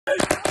What's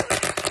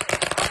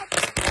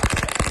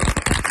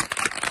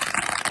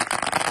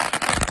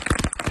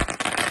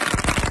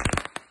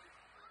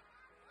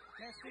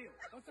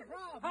the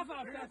problem? High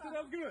five, Pastor.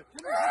 That was good.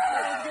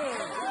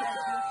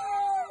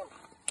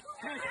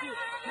 Cash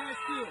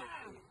steal.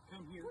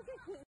 Come here.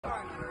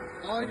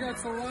 Oh, I got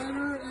the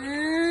lighter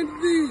and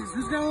these.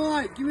 Who's got a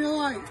light? Give me a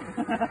light.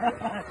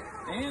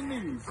 And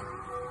these.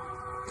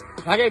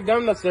 I gave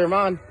donuts there,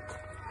 mine.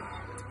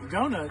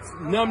 Donuts?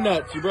 Numb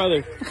nuts, your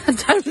brother.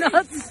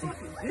 Donuts.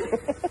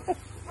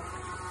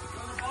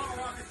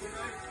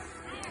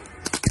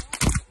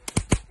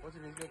 What's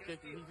it?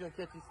 He's gonna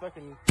catch these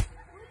fucking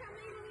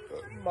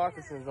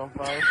moccasins on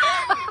fire.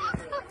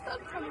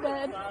 I'm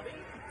dead.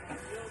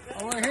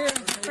 Over here,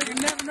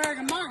 freaking Native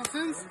American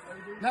moccasins.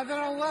 Not that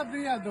I love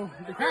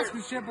the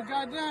craftsmanship, but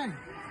goddamn.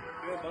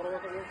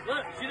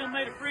 Look, she done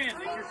made a friend.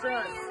 It's your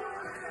son.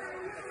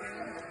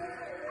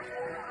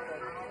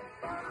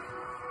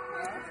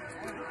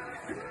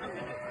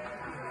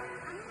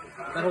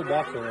 That whole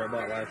box over there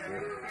about last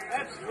year.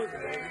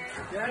 Absolutely.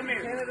 Come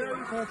here.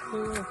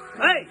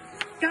 Hey,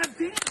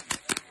 goddamn.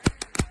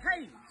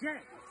 Hey,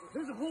 Jack.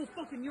 There's a whole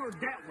fucking yard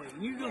that way,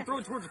 and you're gonna throw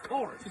it towards the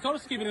car. She told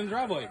us to keep it in the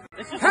driveway.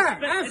 Hi,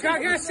 I'm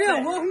Scott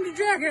Garcia. Welcome to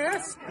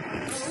Jackass.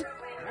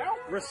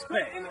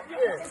 Respect.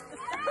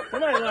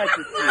 Somebody likes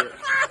this shit.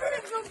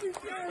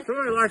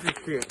 Somebody likes this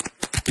shit.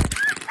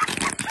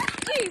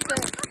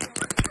 Jesus.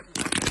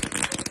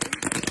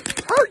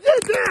 Who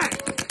did that?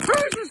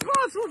 Who's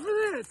responsible for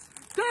this?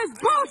 That's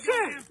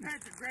bullshit.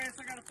 Patrick Grass,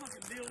 I gotta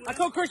fucking deal with I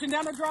told Christian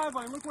down the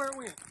driveway, and look where it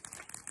went.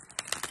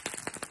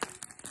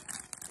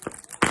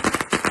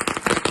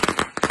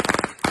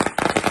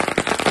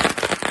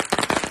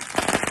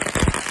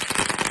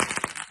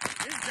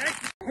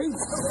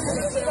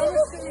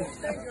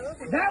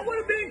 That would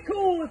have been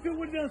cool if it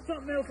would have done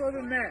something else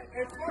other than that.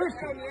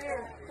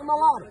 Come on,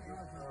 ladder.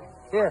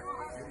 Here.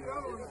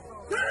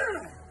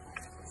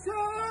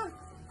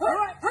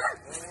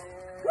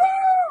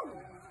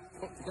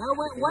 That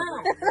went well.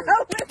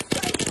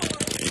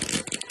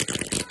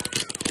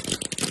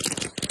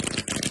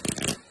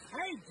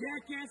 Hey,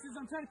 jackasses,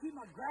 I'm trying to keep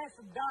my grass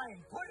from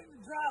dying. Put it in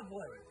the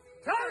driveway.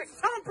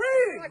 Tom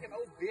Brady. Like an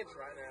old bitch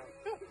right now.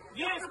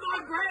 Yes, my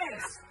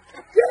grass.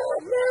 Get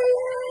off my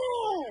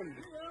lawn.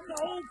 I'm the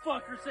old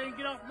fucker saying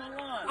get off my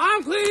lawn.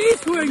 I'm Clint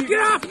Eastwood. Get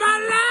off my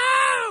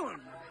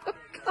lawn.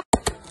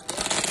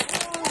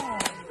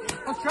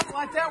 Let's try to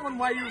light that one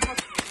while you were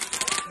fucking...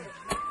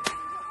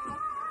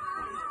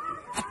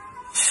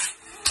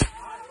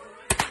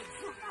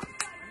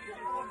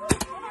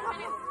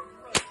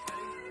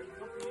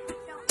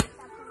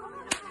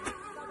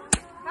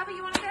 Bubba,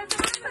 you want to throw some?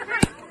 Bubba, you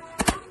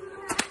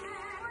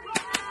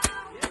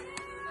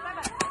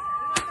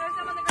want to throw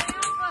some on the ground?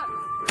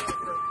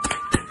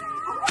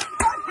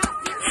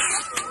 Look.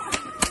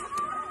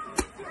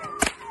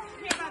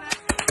 Here, Bubba.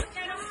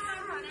 No, don't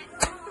stomp on it.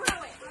 Throw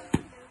it.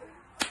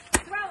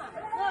 Throw them.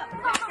 Look,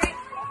 Patrick.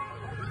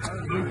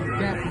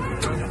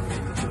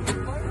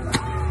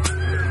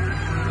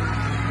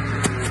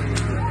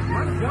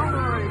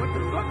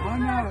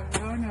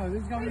 Oh no,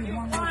 there's gotta be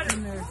one left in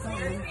there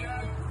somewhere.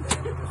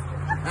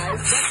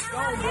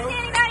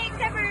 Anybody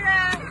except for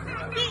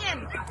Keaton.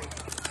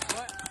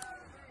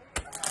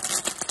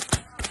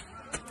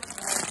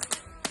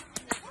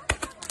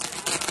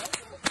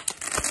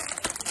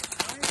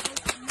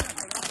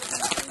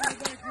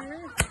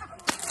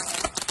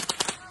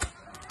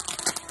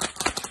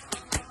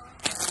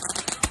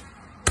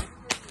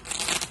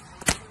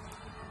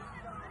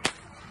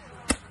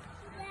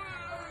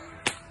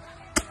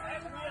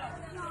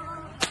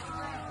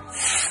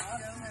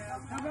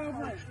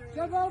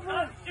 Jump over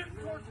it. Shoot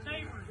towards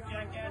neighbors,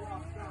 jackass.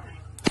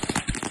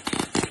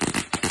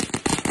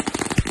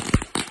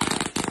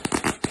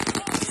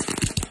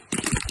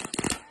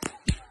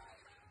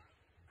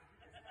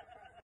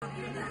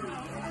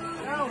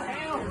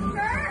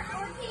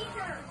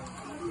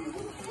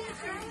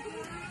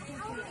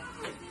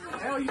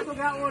 Hell, you still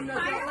got one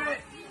that's not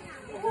lit.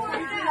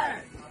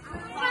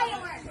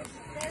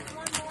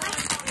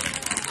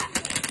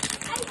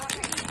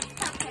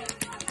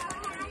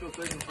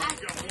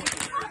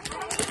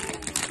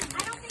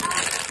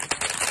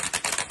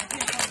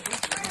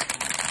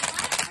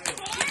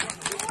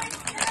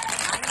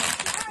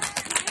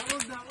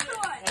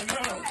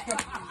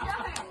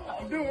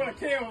 I'm doing what I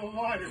can with a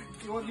lighter.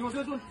 You want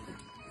this one?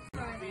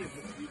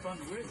 You found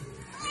the wick?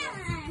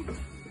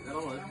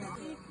 That'll work.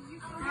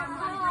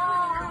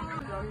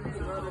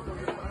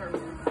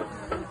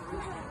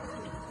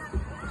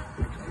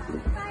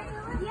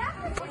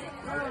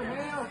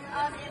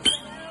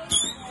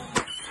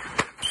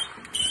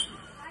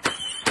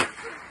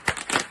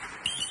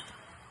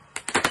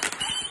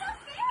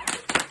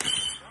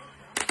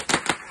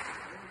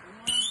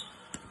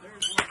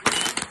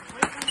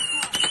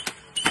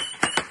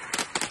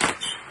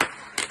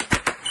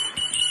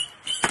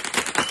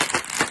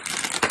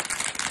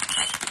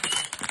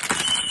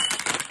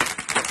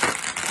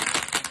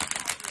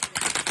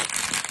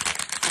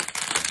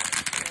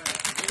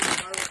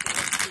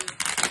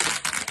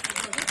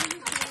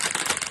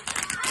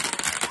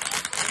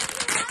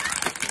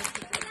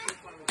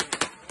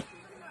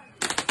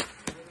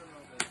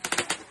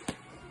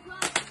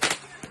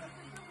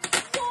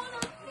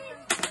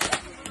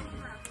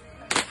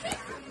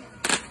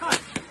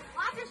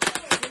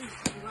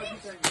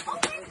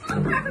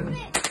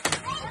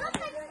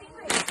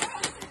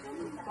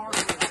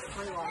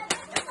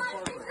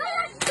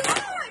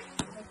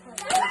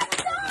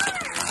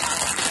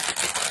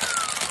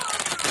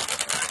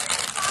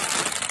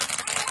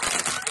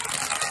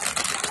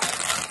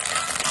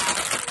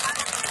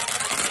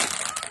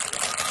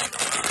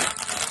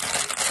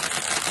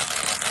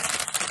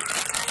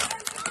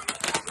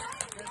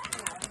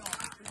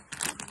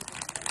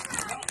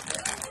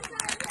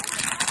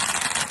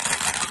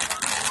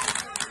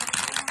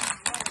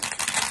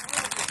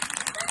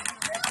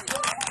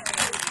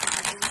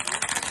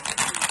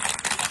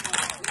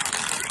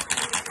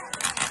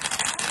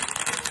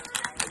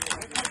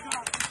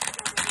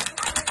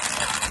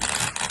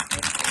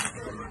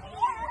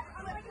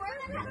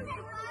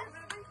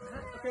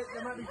 Okay,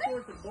 there might be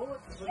swords and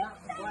bullets, but not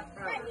some black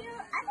powder.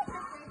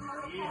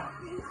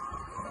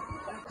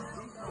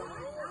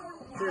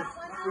 Here,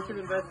 we should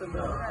invest in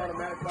the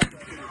automatic weapon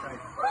shooter thing.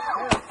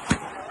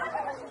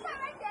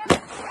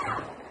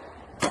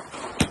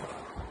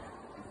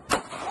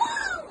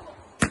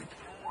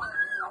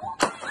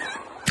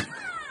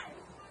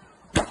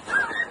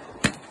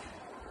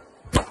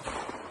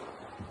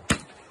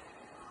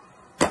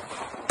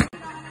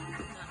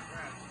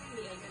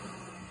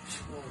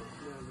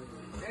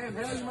 Damn,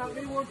 hell, you might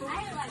be one for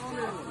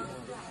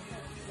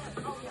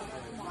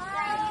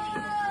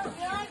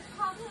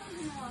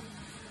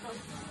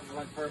I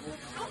like purple.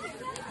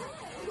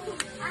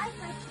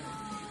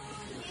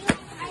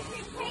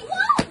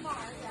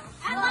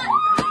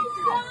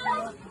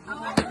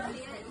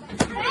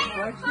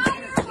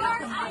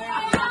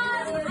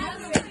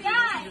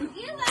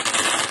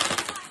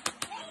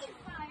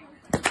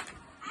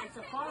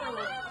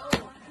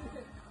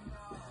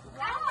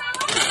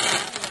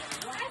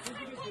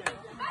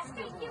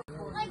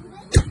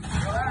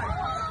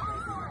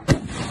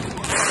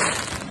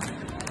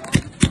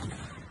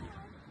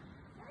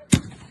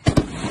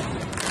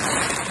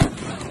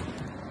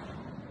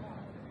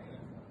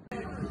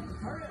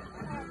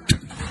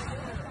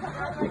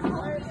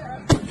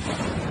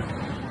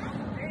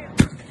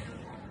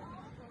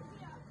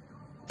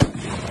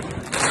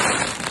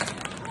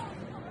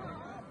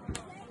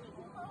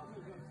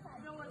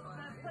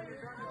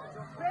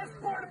 Best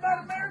part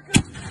about America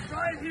is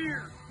right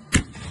here.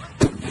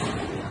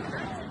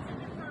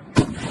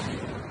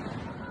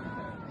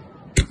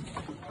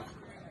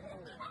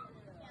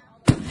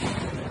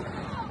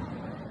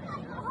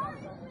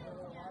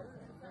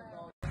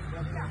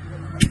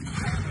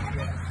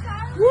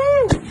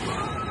 Woo!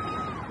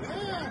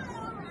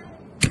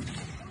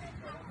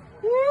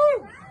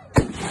 Woo!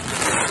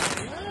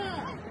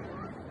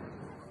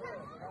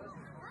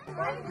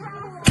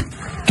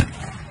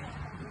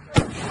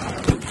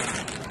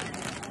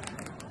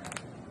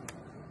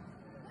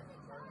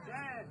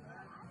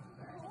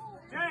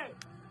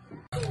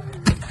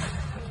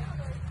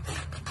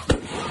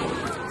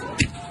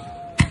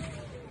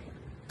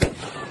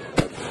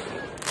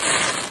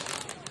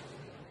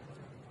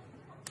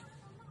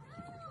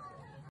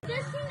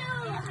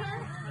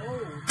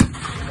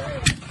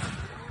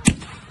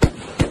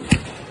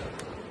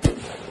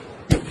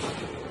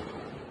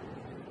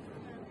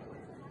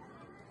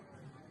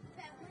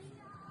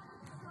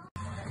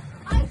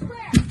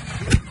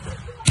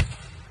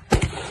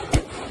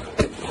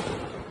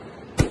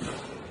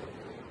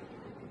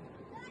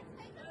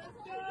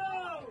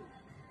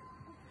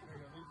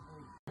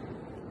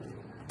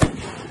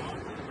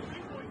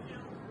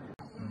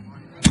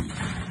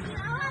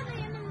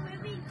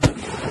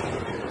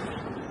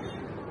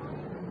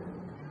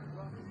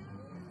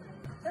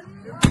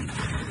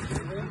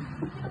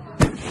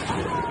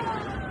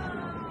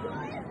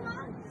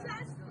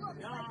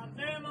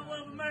 Damn, I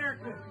love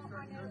America.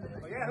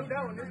 Oh, yeah, who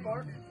that one this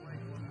part?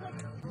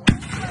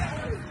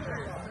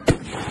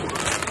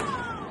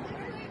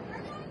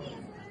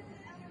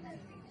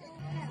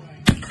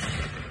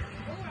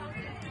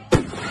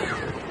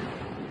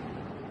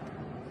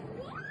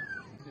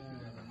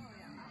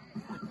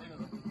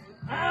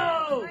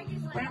 Oh!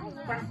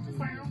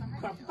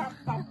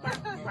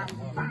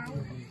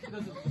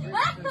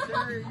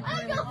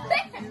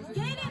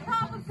 Get it,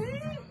 Papa P!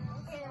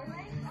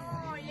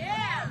 Oh,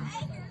 yeah!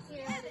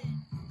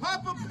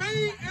 Papa P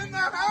in the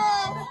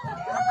house!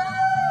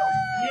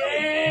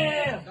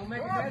 Yeah! Don't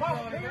make a mess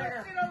on it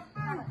there.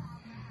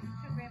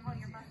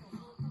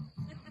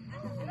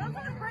 Don't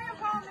put a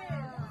grandpa in.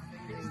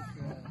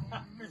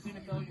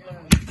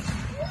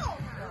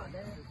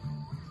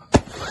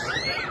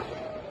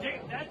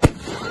 Jake, that's a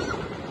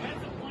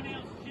 1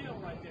 ounce chill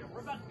right there.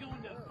 We're about to go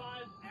into 5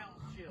 ounce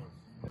chills.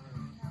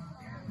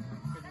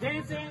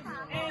 Dancing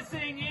and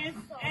singing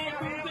and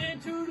moving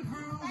to the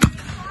groove.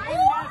 And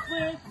that's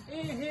when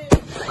it hits.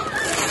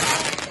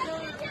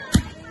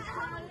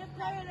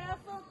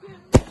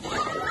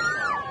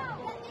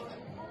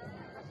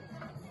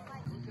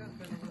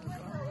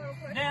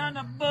 Down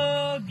the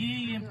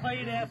boogie and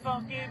play that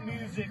funky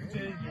music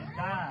till you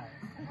die.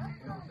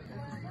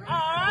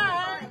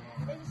 Alright.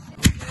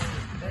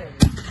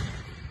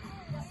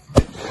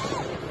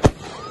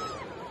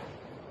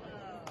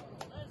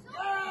 Let's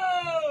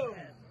go!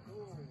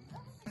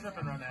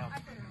 tripping right now.